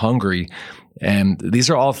you are hungry, and these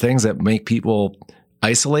are all things that make people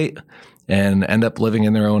isolate and end up living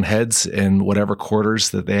in their own heads in whatever quarters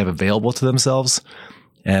that they have available to themselves.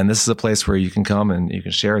 And this is a place where you can come and you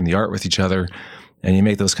can share in the art with each other and you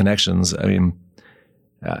make those connections. I mean,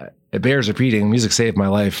 it bears repeating, music saved my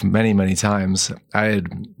life many, many times. I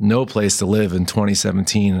had no place to live in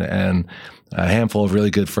 2017, and a handful of really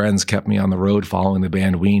good friends kept me on the road following the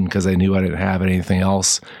band Ween because they knew I didn't have anything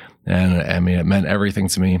else. And I mean, it meant everything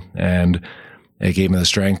to me, and it gave me the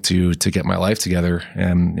strength to get my life together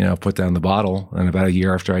and, you know, put down the bottle. And about a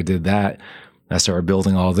year after I did that, I started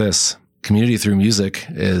building all this. Community through music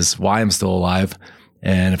is why I'm still alive.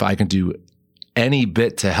 And if I can do any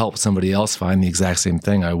bit to help somebody else find the exact same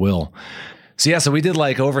thing, I will. So yeah, so we did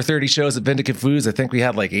like over 30 shows at Vindicate Foods. I think we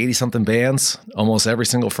had like 80 something bands almost every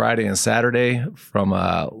single Friday and Saturday from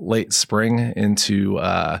late spring into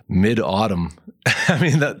mid-autumn. I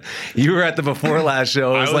mean, that you were at the before last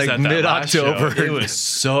show. It was like mid-October. It was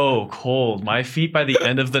so cold. My feet by the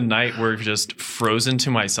end of the night were just frozen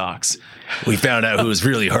to my socks. We found out who was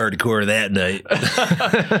really hardcore that night.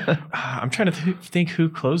 I'm trying to think who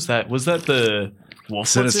closed that. Was that the Wolf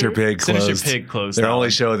Sinister Pig closed? Sinister Pig closed. Their only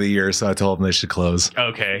show of the year, so I told them they should close.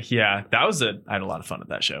 Okay, yeah. That was I had a lot of fun at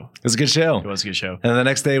that show. It was a good show. It was a good show. And the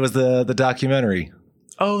next day was the documentary.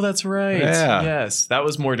 Oh, that's right. Yeah. Yes. That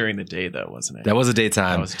was more during the day, though, wasn't it? That was a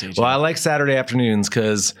daytime. That was a daytime. Well, I like Saturday afternoons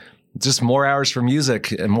because just more hours for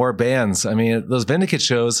music and more bands. I mean, those Vindicate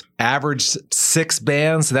shows averaged 6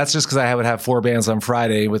 bands. That's just because I would have 4 bands on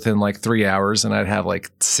Friday within like 3 hours, and I'd have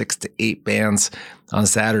like 6 to 8 bands on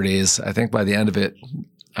Saturdays. I think by the end of it,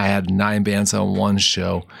 I had 9 bands on one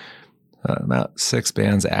show. About 6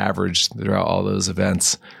 bands averaged throughout all those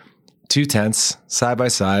events. 2 tents side by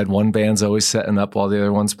side. One band's always setting up while the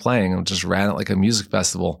other one's playing, and just ran it like a music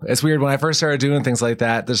festival. It's weird. When I first started doing things like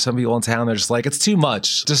that, there's some people in town, they're just like, it's too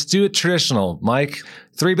much. Just do it traditional, Mike.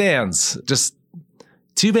 3 bands. Just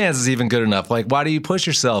 2 bands is even good enough. Like, why do you push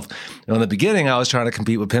yourself? And in the beginning, I was trying to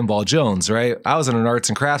compete with Pinball Jones, right? I was in an arts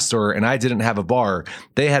and crafts store and I didn't have a bar.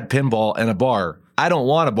 They had pinball and a bar. I don't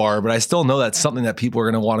want a bar, but I still know that's something that people are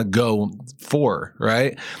going to want to go for,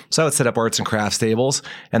 right? So I would set up arts and crafts tables,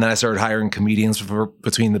 and then I started hiring comedians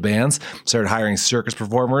between the bands, started hiring circus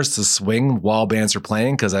performers to swing while bands are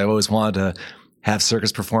playing, because I always wanted to have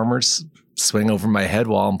circus performers swing over my head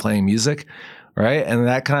while I'm playing music, right? And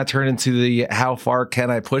that kind of turned into the how far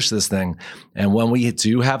can I push this thing? And when we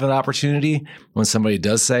do have an opportunity, when somebody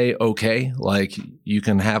does say, okay, like you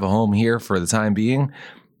can have a home here for the time being,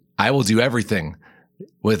 I will do everything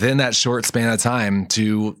within that short span of time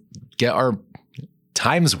to get our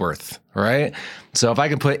time's worth, right? So if I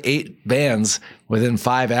can put 8 bands within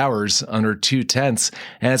 5 hours under 2 tents,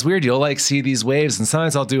 and it's weird, you'll like see these waves, and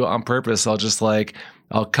sometimes I'll do it on purpose. I'll just like,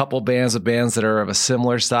 a couple bands that are of a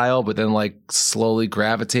similar style, but then like slowly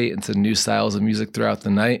gravitate into new styles of music throughout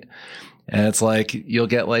the night. And it's like you'll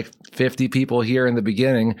get like 50 people here in the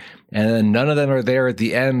beginning, and then none of them are there at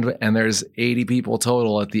the end, and there's 80 people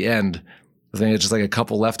total at the end. I think it's just like a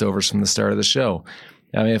couple leftovers from the start of the show.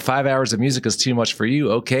 I mean, if 5 hours of music is too much for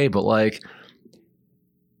you, okay, but like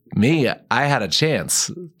me, I had a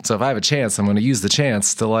chance. So if I have a chance, I'm going to use the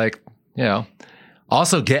chance to like, you know,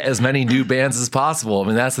 also get as many new bands as possible. I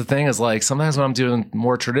mean, that's the thing is like sometimes when I'm doing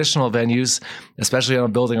more traditional venues, especially when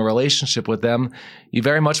I'm building a relationship with them, you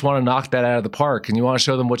very much want to knock that out of the park and you want to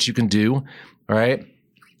show them what you can do, right?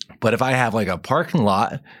 But if I have like a parking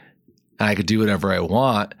lot and I could do whatever I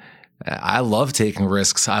want, I love taking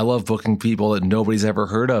risks. I love booking people that nobody's ever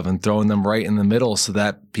heard of and throwing them right in the middle so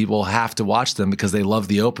that people have to watch them because they love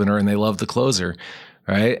the opener and they love the closer,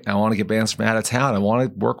 right? I want to get bands from out of town. I want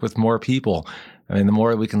to work with more people. I mean, the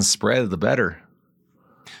more we can spread, the better.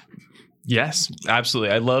 Yes,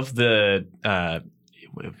 absolutely. I love the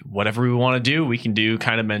whatever we want to do, we can do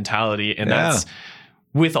kind of mentality. And that's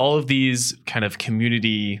with all of these kind of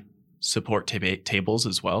community support tables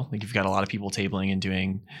as well. Like you've got a lot of people tabling and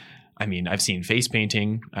doing, I mean, I've seen face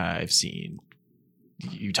painting. I've seen,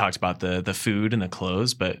 you talked about the food and the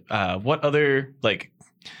clothes, but what other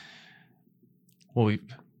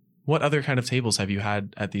what other kind of tables have you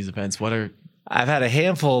had at these events? I've had a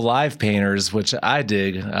handful of live painters, which I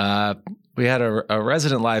dig. We had a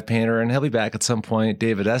resident live painter, and he'll be back at some point,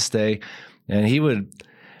 David Este, and and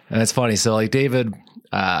it's funny. So like David,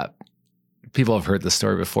 people have heard the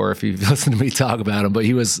story before if you've listened to me talk about him, but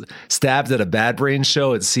he was stabbed at a Bad Brains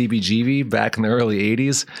show at CBGB back in the early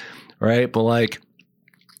 80s, right? But like,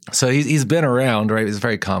 so he's been around, right? He's a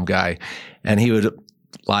very calm guy, and he would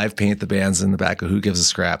live paint the bands in the back of Who Gives a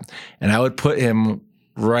Scrap, and I would put him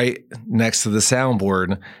right next to the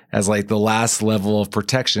soundboard as like the last level of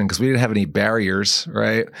protection because we didn't have any barriers,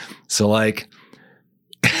 right? So like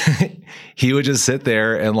he would just sit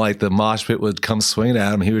there and like the mosh pit would come swinging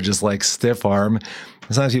at him. He would just like stiff arm.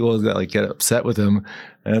 Sometimes people would like get upset with him,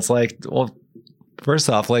 and it's like, well, first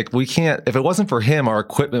off, like we can't, if it wasn't for him, our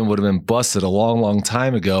equipment would have been busted a long, long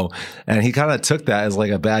time ago. And he kind of took that as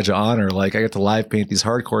like a badge of honor. Like I get to live paint these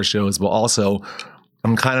hardcore shows, but also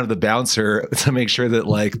I'm kind of the bouncer to make sure that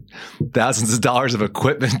like thousands of dollars of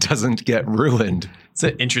equipment doesn't get ruined. It's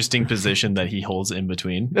an interesting position that he holds in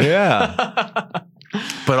between. Yeah.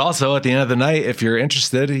 But also at the end of the night, if you're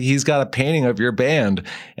interested, he's got a painting of your band.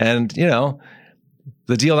 And, you know,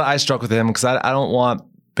 the deal that I struck with him, because I don't want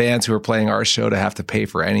bands who are playing our show to have to pay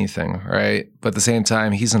for anything, right? But at the same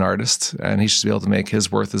time, he's an artist and he should be able to make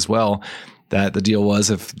his worth as well. That the deal was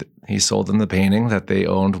if he sold them the painting, that they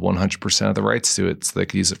owned 100% of the rights to it. So they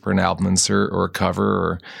could use it for an album insert or a cover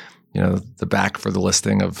or, you know, the back for the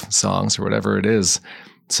listing of songs or whatever it is.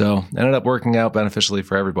 So it ended up working out beneficially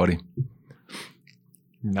for everybody.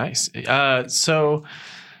 Nice. So,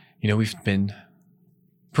 you know, we've been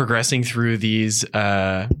progressing through these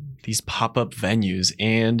pop-up venues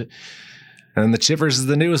and the Chippers is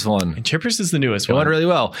the newest one. And Chippers is the newest one. It went really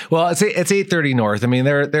well. Well, it's 830 North. I mean,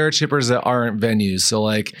 there are Chippers that aren't venues. So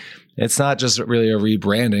like, it's not just really a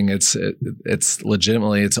rebranding. It's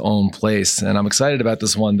legitimately its own place. And I'm excited about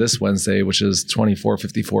this one this Wednesday, which is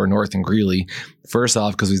 2454 North in Greeley. First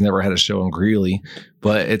off, because we've never had a show in Greeley,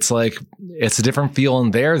 but it's like, it's a different feel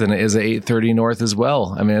in there than it is at 830 North as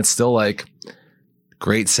well. I mean, it's still like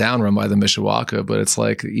great sound run by the Mishawaka, but it's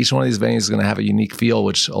like each one of these venues is going to have a unique feel,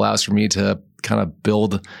 which allows for me to kind of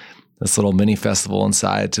build this little mini festival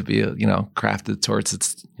inside to be, you know, crafted towards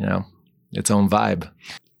its, you know, its own vibe.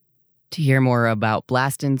 To hear more about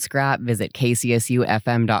Blast and Scrap, visit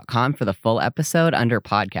kcsufm.com for the full episode under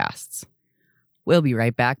podcasts. We'll be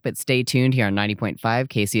right back, but stay tuned here on 90.5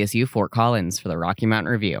 KCSU Fort Collins for the Rocky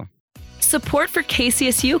Mountain Review. Support for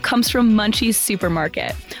KCSU comes from Munchies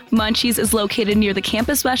Supermarket. Munchies is located near the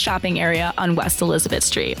Campus West shopping area on West Elizabeth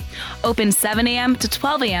Street. Open 7 a.m. to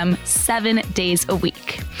 12 a.m. 7 days a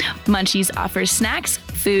week. Munchies offers snacks,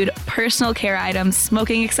 food, personal care items,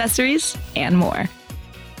 smoking accessories, and more.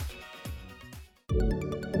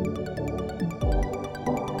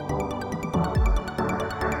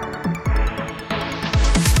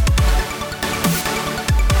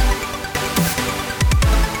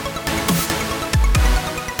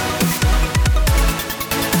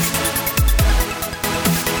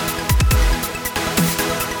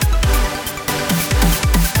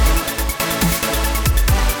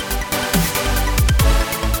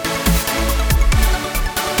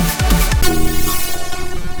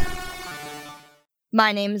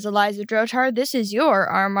 My name is Eliza Drotar. This is your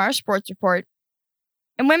RMR Sports Report.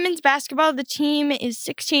 In women's basketball, the team is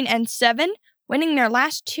 16-7 winning their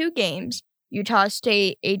last 2 games, Utah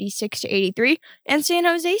State 86-83 and San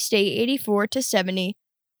Jose State 84-70.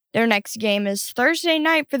 Their next game is Thursday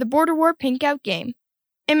night for the Border War Pinkout game.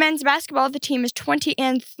 In men's basketball, the team is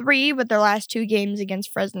 20-3 with their last 2 games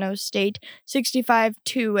against Fresno State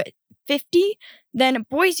 65-50, then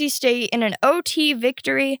Boise State in an OT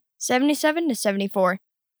victory 77-74.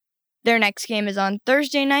 Their next game is on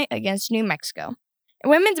Thursday night against New Mexico. In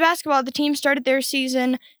women's basketball, the team started their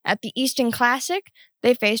season at the Easton Classic.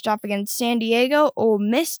 They faced off against San Diego, Ole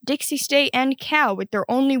Miss, Dixie State, and Cal, with their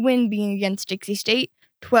only win being against Dixie State,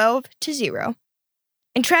 12-0.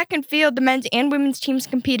 In track and field, the men's and women's teams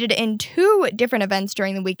competed in 2 different events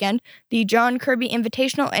during the weekend, the John Kirby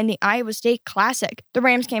Invitational and the Iowa State Classic. The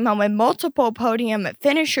Rams came home with multiple podium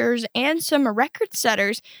finishers and some record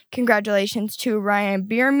setters. Congratulations to Ryan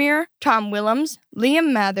Biermeier, Tom Willems,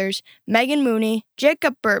 Liam Mathers, Megan Mooney,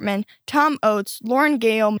 Jacob Burtman, Tom Oates, Lauren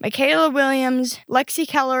Gale, Michaela Williams, Lexi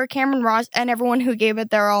Keller, Cameron Ross, and everyone who gave it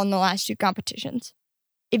their all in the last 2 competitions.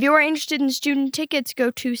 If you are interested in student tickets, go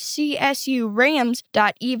to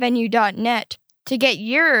csurams.evenue.net to get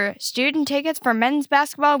your student tickets for men's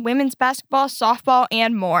basketball, women's basketball, softball,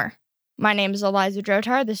 and more. My name is Eliza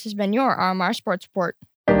Drotar. This has been your RMR Sports Report.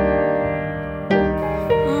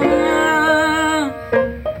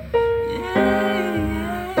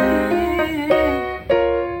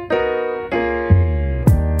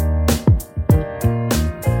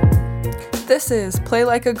 This is Play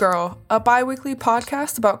Like a Girl, a bi-weekly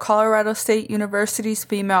podcast about Colorado State University's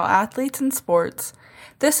female athletes and sports.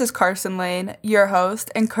 This is Carson Lane, your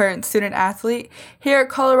host and current student athlete here at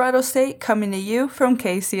Colorado State, coming to you from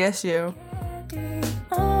KCSU.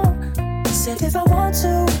 Said if I want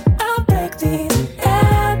to, I'll break these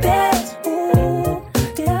habits. Ooh,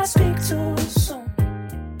 did I speak too soon?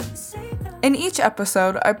 In each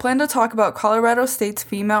episode, I plan to talk about Colorado State's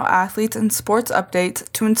female athletes and sports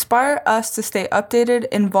updates to inspire us to stay updated,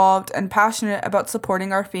 involved, and passionate about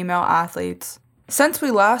supporting our female athletes. Since we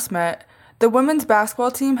last met, the women's basketball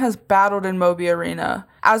team has battled in Moby Arena.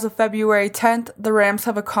 As of February 10th, the Rams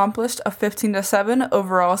have accomplished a 15-7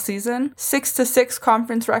 overall season, 6-6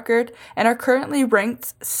 conference record, and are currently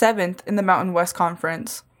ranked 7th in the Mountain West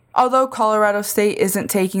Conference. Although Colorado State isn't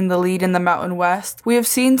taking the lead in the Mountain West, we have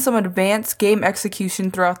seen some advanced game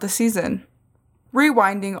execution throughout the season.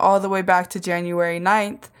 Rewinding all the way back to January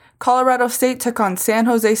 9th, Colorado State took on San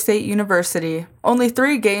Jose State University. Only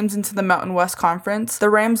 3 games into the Mountain West Conference, the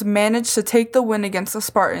Rams managed to take the win against the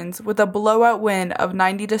Spartans with a blowout win of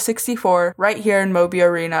 90-64 right here in Moby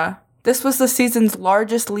Arena. This was the season's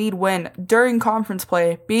largest lead win during conference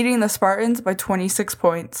play, beating the Spartans by 26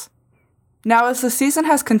 points. Now, as the season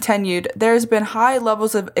has continued, there has been high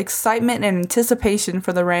levels of excitement and anticipation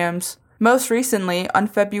for the Rams. Most recently, on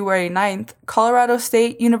February 9th, Colorado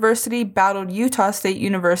State University battled Utah State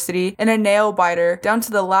University in a nail-biter down to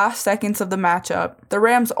the last seconds of the matchup. The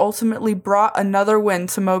Rams ultimately brought another win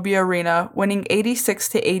to Moby Arena, winning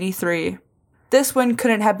 86-83. This win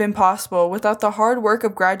couldn't have been possible without the hard work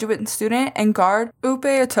of graduate student and guard Upe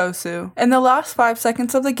Atosu. In the last 5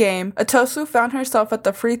 seconds of the game, Atosu found herself at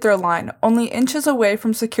the free throw line, only inches away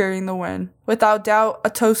from securing the win. Without doubt,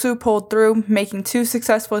 Atosu pulled through, making 2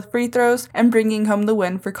 successful free throws and bringing home the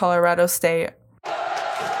win for Colorado State.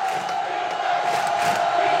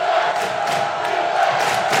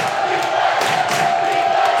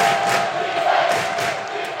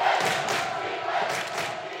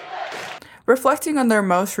 Reflecting on their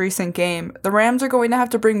most recent game, the Rams are going to have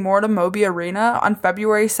to bring more to Moby Arena on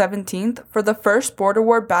February 17th for the first Border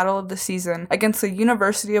War battle of the season against the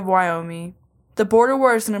University of Wyoming. The Border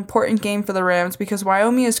War is an important game for the Rams because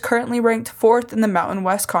Wyoming is currently ranked 4th in the Mountain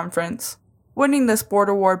West Conference. Winning this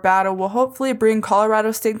Border War battle will hopefully bring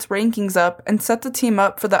Colorado State's rankings up and set the team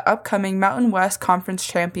up for the upcoming Mountain West Conference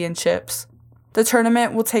Championships. The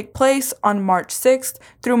tournament will take place on March 6th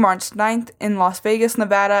through March 9th in Las Vegas,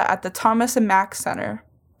 Nevada at the Thomas & Mack Center.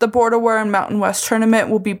 The Border War and Mountain West tournament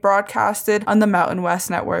will be broadcasted on the Mountain West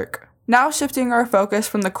Network. Now shifting our focus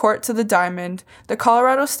from the court to the diamond, the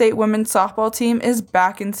Colorado State women's softball team is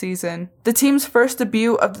back in season. The team's first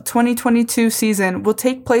debut of the 2022 season will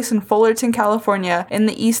take place in Fullerton, California in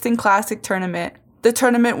the Easton Classic tournament. The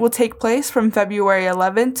tournament will take place from February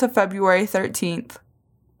 11th to February 13th.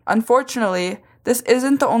 Unfortunately, this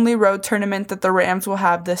isn't the only road tournament that the Rams will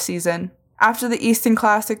have this season. After the Easton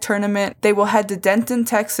Classic tournament, they will head to Denton,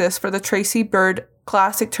 Texas for the Tracy Bird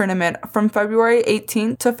Classic tournament from February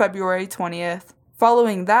 18th to February 20th.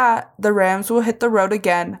 Following that, the Rams will hit the road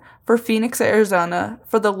again for Phoenix, Arizona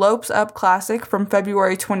for the Lopes Up Classic from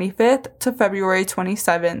February 25th to February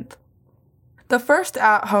 27th. The first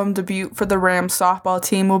at-home debut for the Rams softball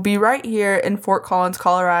team will be right here in Fort Collins,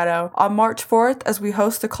 Colorado, on March 4th as we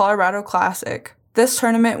host the Colorado Classic. This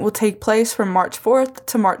tournament will take place from March 4th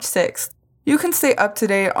to March 6th. You can stay up to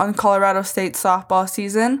date on Colorado State's softball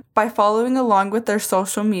season by following along with their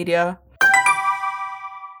social media.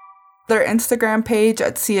 Their Instagram page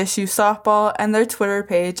at CSU Softball and their Twitter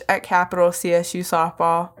page at Capital CSU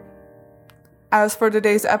Softball. As for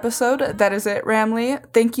today's episode, that is it, Ramley.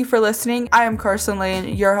 Thank you for listening. I am Carson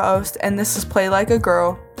Lane, your host, and this is Play Like a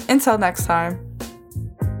Girl. Until next time.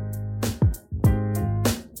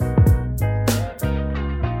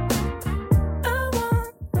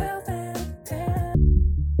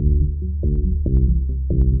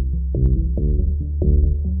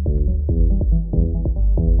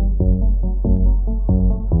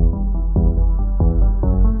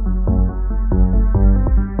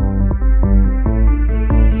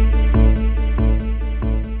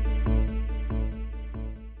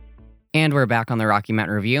 And we're back on the Rocky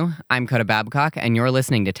Mountain Review. I'm Coda Babcock, and you're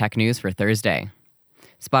listening to Tech News for Thursday.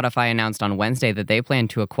 Spotify announced on Wednesday that they plan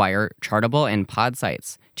to acquire Chartable and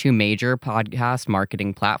Podsights, two major podcast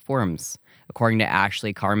marketing platforms. According to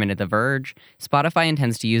Ashley Carman at The Verge, Spotify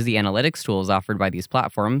intends to use the analytics tools offered by these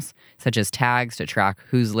platforms, such as tags to track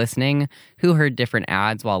who's listening, who heard different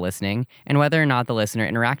ads while listening, and whether or not the listener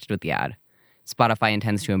interacted with the ad. Spotify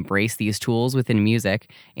intends to embrace these tools within music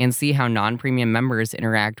and see how non-premium members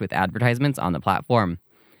interact with advertisements on the platform.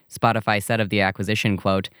 Spotify said of the acquisition,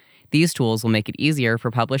 quote, "These tools will make it easier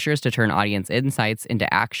for publishers to turn audience insights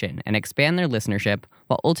into action and expand their listenership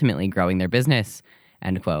while ultimately growing their business,"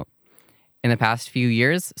 end quote. In the past few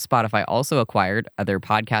years, Spotify also acquired other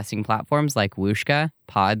podcasting platforms like Whooshka,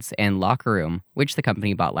 Pods, and Locker Room, which the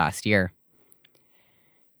company bought last year.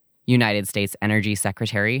 United States Energy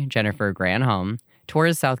Secretary Jennifer Granholm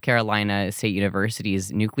tours South Carolina State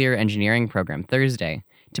University's nuclear engineering program Thursday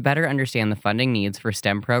to better understand the funding needs for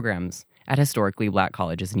STEM programs at historically black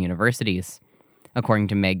colleges and universities. According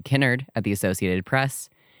to Meg Kinnard at the Associated Press,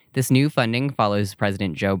 this new funding follows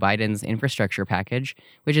President Joe Biden's infrastructure package,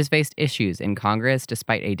 which has faced issues in Congress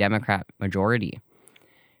despite a Democrat majority.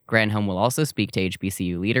 Granholm will also speak to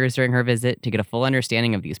HBCU leaders during her visit to get a full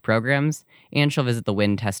understanding of these programs, and she'll visit the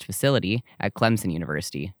wind test facility at Clemson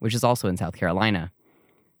University, which is also in South Carolina.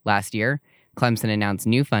 Last year, Clemson announced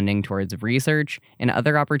new funding towards research and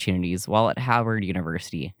other opportunities while at Howard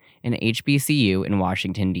University, an HBCU in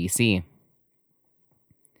Washington, D.C.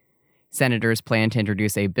 Senators plan to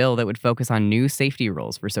introduce a bill that would focus on new safety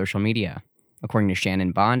rules for social media. According to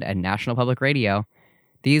Shannon Bond at National Public Radio,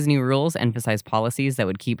 these new rules emphasize policies that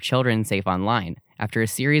would keep children safe online after a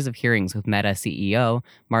series of hearings with Meta CEO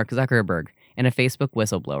Mark Zuckerberg and a Facebook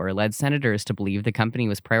whistleblower led senators to believe the company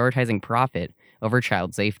was prioritizing profit over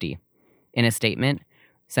child safety. In a statement,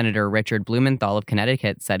 Senator Richard Blumenthal of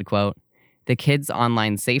Connecticut said, quote, "The Kids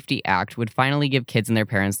Online Safety Act would finally give kids and their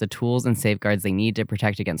parents the tools and safeguards they need to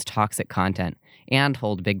protect against toxic content and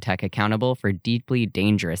hold big tech accountable for deeply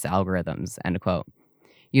dangerous algorithms," end quote.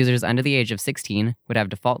 Users under the age of 16 would have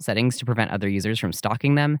default settings to prevent other users from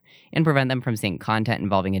stalking them and prevent them from seeing content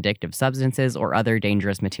involving addictive substances or other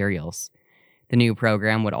dangerous materials. The new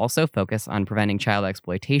program would also focus on preventing child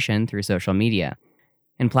exploitation through social media,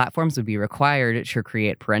 and platforms would be required to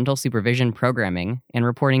create parental supervision programming and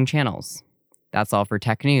reporting channels. That's all for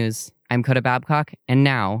Tech News. I'm Coda Babcock, and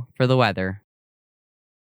now for the weather.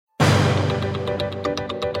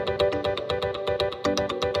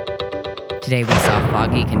 Today we saw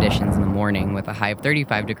foggy conditions in the morning with a high of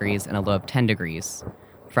 35 degrees and a low of 10 degrees.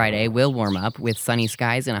 Friday will warm up with sunny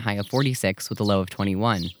skies and a high of 46 with a low of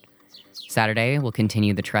 21. Saturday will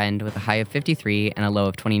continue the trend with a high of 53 and a low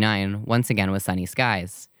of 29, once again with sunny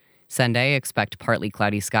skies. Sunday, expect partly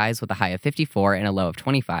cloudy skies with a high of 54 and a low of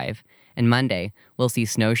 25. And Monday, we'll see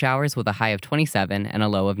snow showers with a high of 27 and a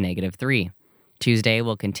low of -3. Tuesday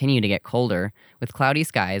will continue to get colder with cloudy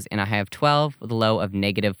skies and a high of 12 with a low of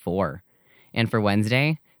 -4. And for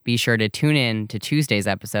Wednesday, be sure to tune in to Tuesday's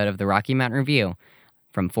episode of the Rocky Mountain Review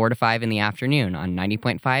from 4 to 5 in the afternoon on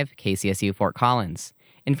 90.5 KCSU Fort Collins.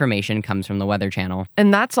 Information comes from the Weather Channel.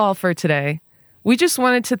 And that's all for today. We just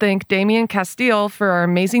wanted to thank Damian Castile for our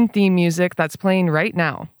amazing theme music that's playing right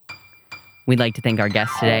now. We'd like to thank our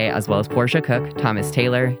guests today, as well as Portia Cook, Thomas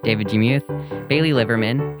Taylor, David Gemuth, Bailey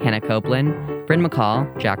Liverman, Hannah Copeland, Bryn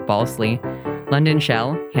McCall, Jack Balsley, London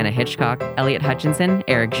Shell, Hannah Hitchcock, Elliot Hutchinson,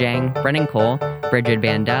 Eric Zhang, Brennan Cole, Bridget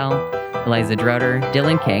Vandell, Eliza Droder,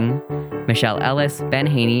 Dylan King, Michelle Ellis, Ben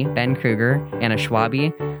Haney, Ben Kruger, Anna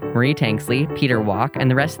Schwabi, Marie Tanksley, Peter Walk, and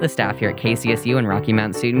the rest of the staff here at KCSU and Rocky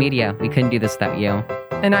Mountain Student Media. We couldn't do this without you.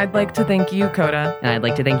 And I'd like to thank you, Coda. And I'd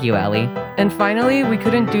like to thank you, Ellie. And finally, we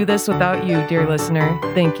couldn't do this without you, dear listener.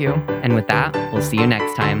 Thank you. And with that, we'll see you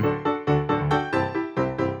next time.